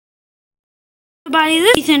everybody,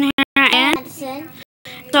 this is Ethan here, and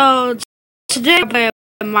so today I play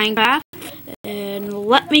Minecraft, and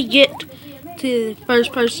let me get to the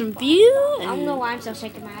first person view. I don't know why I'm still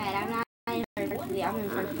shaking my head. I'm not in first view, I'm in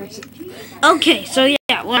first person. Okay, so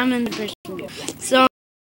yeah, well, I'm in the first view. So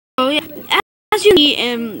yeah, as you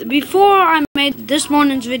see, before I made this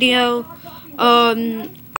morning's video,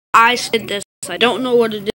 I said this. I don't know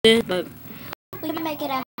what it is, but We're gonna make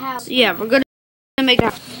it a house. yeah, we're gonna make it a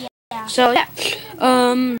house. Yeah. So yeah,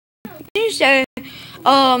 you say,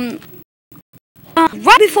 right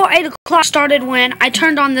before 8 o'clock started, when I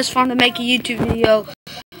turned on this farm to make a YouTube video,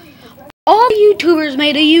 all the YouTubers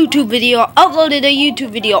made a YouTube video, uploaded a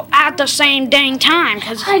YouTube video at the same dang time.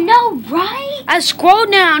 Cause I know, right? I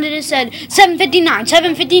scrolled down and it said 7:59,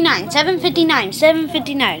 7:59, 7:59,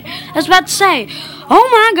 7:59. I was about to say, oh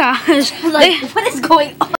my gosh. Like, what is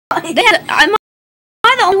going on? Am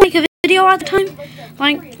I the only make a video at the time?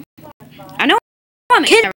 Like, I know I'm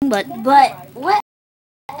kidding, but what?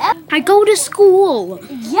 I go to school.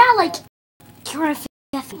 Yeah, like, you're a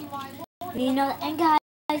fifth. You know, and guys,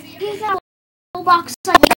 he's that box.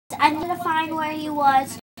 I need to find where he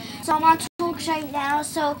was. So I'm on Tools right now,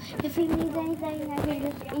 so if he needs anything, I can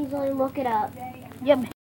just easily look it up. Yep.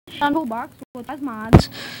 On Toolbox with his mods.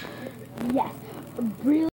 Yes,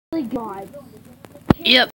 really good.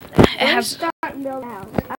 Yep. Let's start building a house.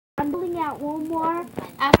 I'm building out one more.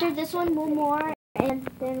 After this one more, and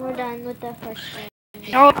then we're done with the first one.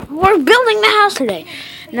 Oh, we're building the house today.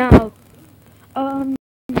 Now,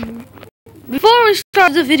 before we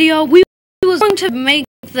start the video, we was going to make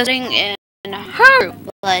the thing in her,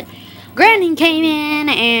 but Granny came in,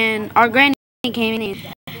 and our Granny came in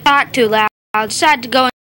and not too loud. Decided to go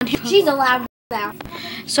in here. She's a loud mouth.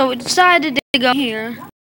 So we decided to go here.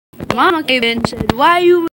 Mama came in and said, why do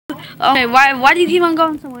you keep on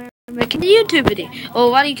going somewhere and making a YouTube video?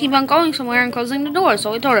 Well, why do you keep on going somewhere and closing the door?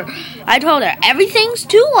 So I told her, everything's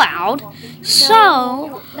too loud,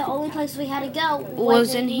 so the only place we had to go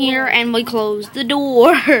was in here, and we closed the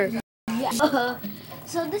door. Yeah.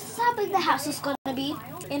 So this is how big the house is going to be.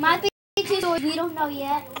 It might be 2 stories, we don't know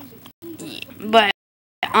yet. But,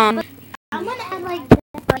 I'm going to add like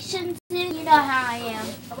decorations in. You know how I am.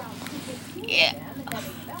 yeah.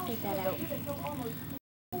 Take that out.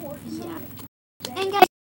 Yeah. And guys,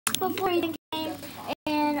 before you came,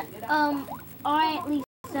 and our Aunt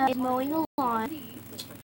Lisa is mowing the lawn.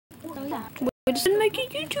 So yeah. We just make a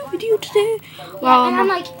YouTube video today. Yeah, and I'm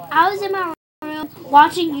like, I was in my room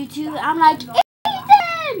watching YouTube. I'm like,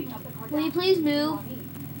 Ethan, will you please move?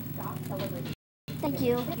 Thank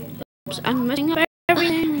you. I'm messing up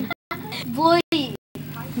everything. Boy, you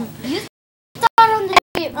start on the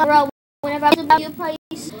road whenever I was about to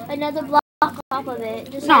place another block off of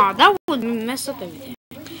it. Just Nah, that would mess up everything.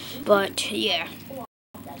 But yeah.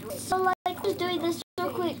 So like, just doing this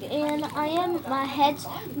real quick, and I am my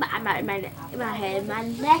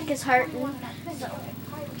neck is hurting. So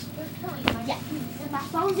yeah, my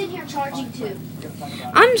phone's in here charging too.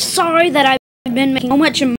 I'm sorry that I've been making so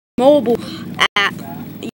much mobile app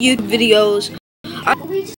YouTube videos.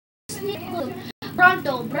 We just need glue.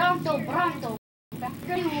 Pronto.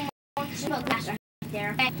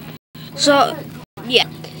 There. So yeah,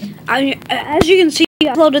 as you can see, I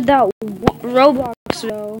uploaded that Roblox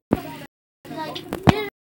video.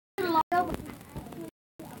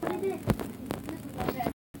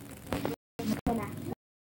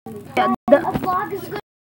 Yeah, the vlog is going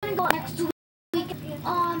to go next week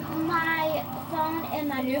on my phone and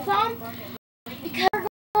my new phone, because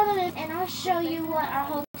we're going to, and I'll show you what our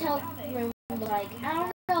hotel room looks like. I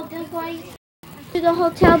don't know if they're going to the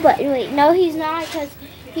hotel, but wait, no, he's not, because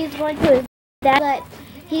he's going to that, but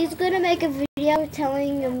he's going to make a video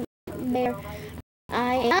telling him where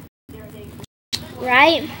I am,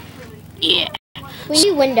 right? Yeah. We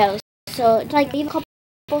need windows, so it's like leave a couple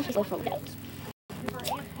of people for windows.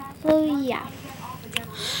 So yeah.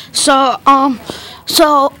 So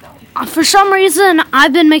for some reason,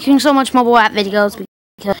 I've been making so much mobile app videos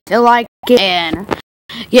because I feel like it, and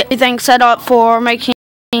get everything set up for making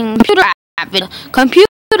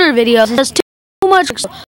computer videos. It has too much.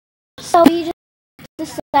 So we just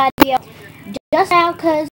decided just now,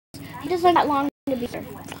 because he doesn't got long to be here.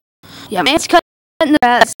 Yeah, man's cutting the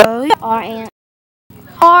grass. So yeah.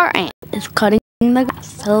 Our aunt is cutting the grass.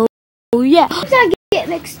 So yeah. Let's not get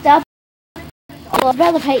mixed up. Well,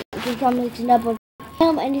 brother Peyton can come mixed up with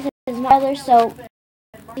him, and he says his brother, so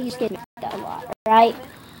he's getting mixed up a lot, right?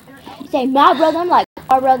 You say my brother, I'm like,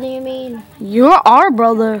 our brother, you mean? You're our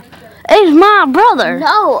brother. It's my brother.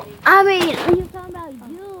 No, I mean, when you're talking about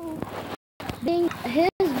you being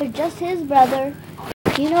just his brother,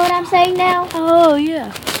 you know what I'm saying now? Oh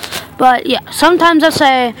yeah. But yeah, sometimes I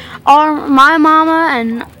say my mama,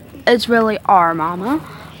 and it's really our mama.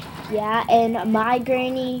 Yeah, and my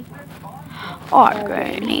granny. Our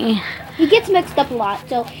granny. He gets mixed up a lot.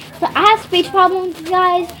 So I have speech problems,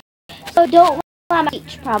 guys. So don't mind my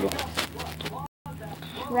speech problems.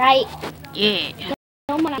 Right? Yeah.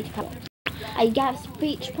 Don't mind my speech problems. I got a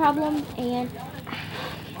speech problem, and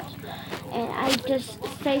I just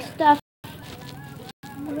say stuff.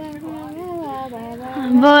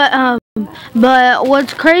 But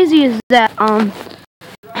what's crazy is that our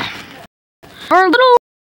little,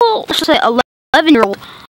 say 11-year-old,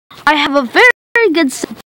 I have a very, very good.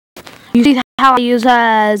 You see how I use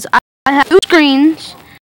as I have 2 screens.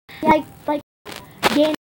 Like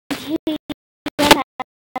Dan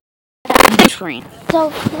Screen.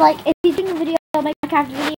 So like if he's doing a video, Minecraft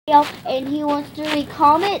video, and he wants to read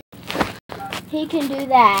comments, he can do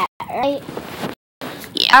that, right?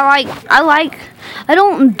 Yeah, I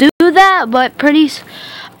don't do that, but pretty soon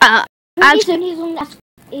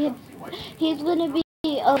he's gonna be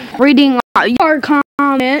reading your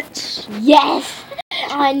comments. yes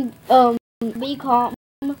on BCom.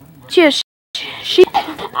 Just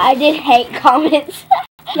I did hate comments.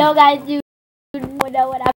 Yo guys do know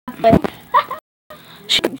what I put.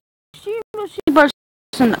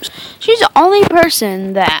 She's the only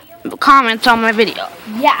person that comments on my video.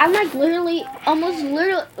 Yeah, I'm like literally almost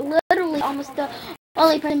the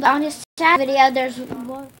only person. But on his chat video, there's 2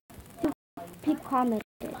 people commented.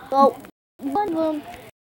 Well, one of them,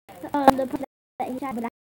 the person that he chat, but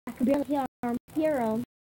I could barely hear him,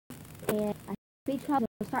 and I speak probably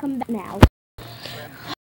start coming back now.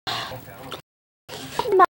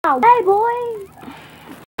 Hey boy,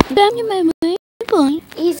 boy.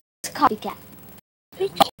 he's a copycat.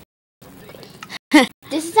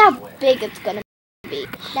 This is how big it's gonna be.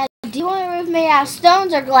 Now, do you want a roof made out of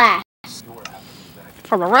stones or glass?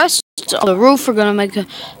 For the rest of the roof, we're gonna make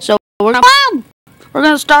so we're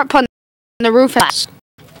gonna start putting the roof glass.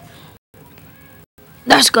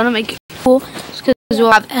 That's gonna make it cool because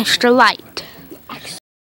we'll have extra light.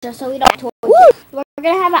 So we don't. We're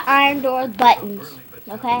gonna have an iron door with buttons.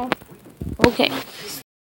 Okay. Okay.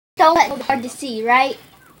 Don't let it hard to see, right?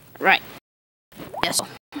 Right. Yes.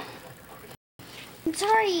 I'm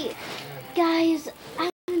sorry, guys. I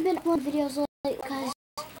haven't been uploading videos lately because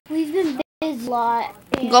we've been busy a lot.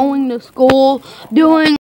 Going to school,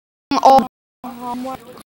 doing all homework.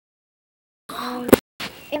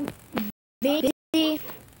 And busy.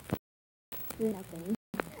 Nothing.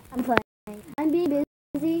 I'm playing. I'm being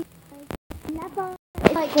busy. It like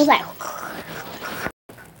goes like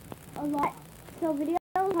a lot. So videos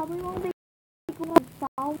probably won't be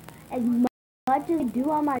solved as much as I do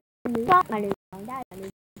on my new phone. My new phone. That's my new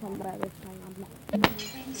phone, but this phone I'm not.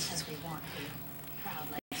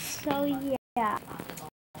 So yeah.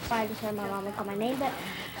 I just heard my mom call my name, but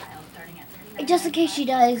just in case she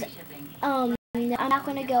does, I'm not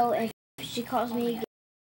gonna go if she calls me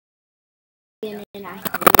again and I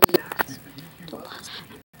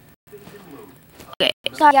Okay.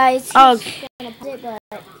 Sorry guys. Okay. But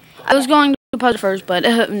I was going to pause first, but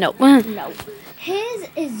no. no. His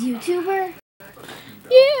is YouTuber.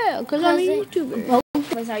 Yeah, because I'm a YouTuber.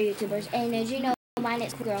 Both of us are YouTubers. And as you know, mine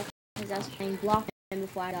is girl because I was playing Blockman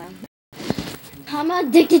before I got. I'm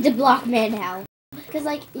addicted to Blockman now. Because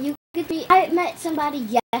like you could be. I met somebody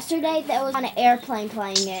yesterday that was on an airplane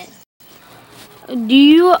playing it. Do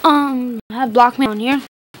you have Blockman on here?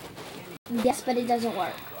 Yes, but it doesn't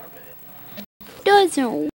work.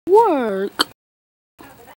 Doesn't work.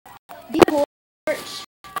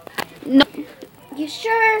 No. You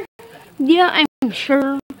sure? Yeah, I'm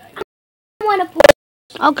sure. I want to port.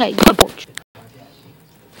 Okay, go porch.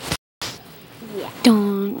 Yeah.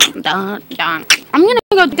 Dun, dun, dun. I'm gonna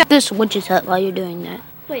go get this witch's hut while you're doing that.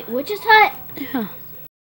 Wait, witch's hut? Yeah.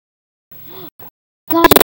 God,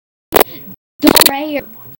 don't pray.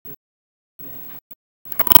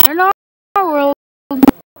 In our world.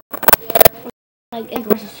 Like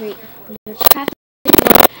across the street.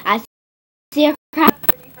 I see a crap.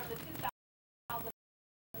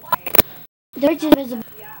 They're just visible.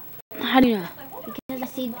 How do you know? Because I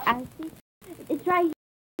see. It's right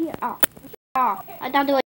here. Oh. I thought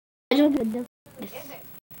it was this.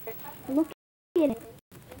 Look at it.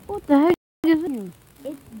 What the heck is it?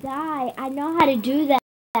 It's die. I know how to do that.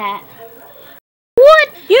 What?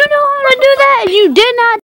 You know how to do that and you did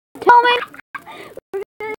not tell me?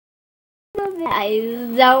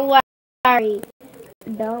 Don't worry.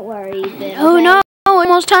 Don't worry. Then, oh okay? no,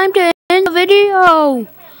 almost time to end the video.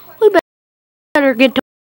 We better get to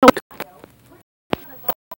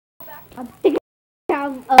I'm thinking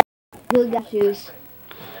of good shoes.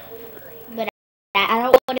 But I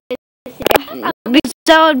don't want to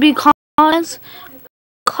that would be called as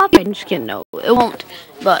copyright. Just kidding, no, it won't.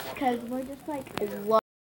 But Because we're just like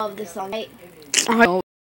love the song, right? I don't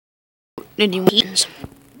need meetings.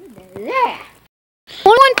 Yeah.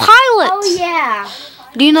 Only pilots. Oh yeah.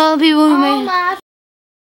 Do you know the people who All made? my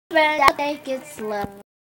friends, I think it's love.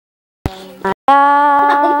 Uh,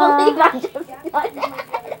 I just done that.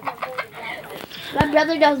 My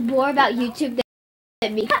brother knows more about YouTube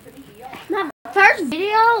than me. My first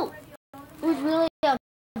video was really a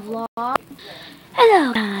vlog.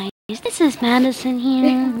 Hello guys, this is Madison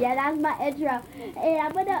here. Yeah, that's my intro. And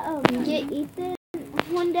I'm gonna get Ethan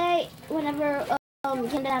one day whenever he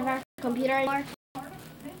doesn't have our computer anymore.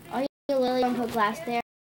 Are you really gonna put glass there?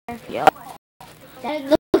 Yep.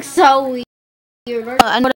 That looks so weird.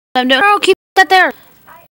 I know what I'm doing. Oh, keep that there.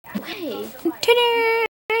 Okay.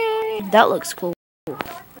 That looks cool.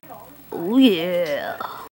 Oh yeah.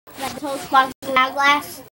 That's the whole spot for that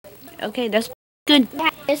glass. Okay, that's good. Yeah,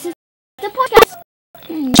 this is the podcast.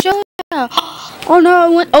 Sure. Oh no, I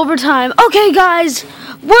went overtime. Okay, guys,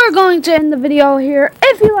 we're going to end the video here.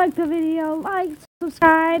 If you like the video, like,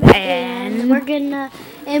 subscribe, and we're now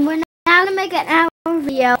gonna make an hour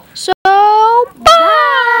video. So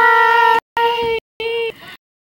bye.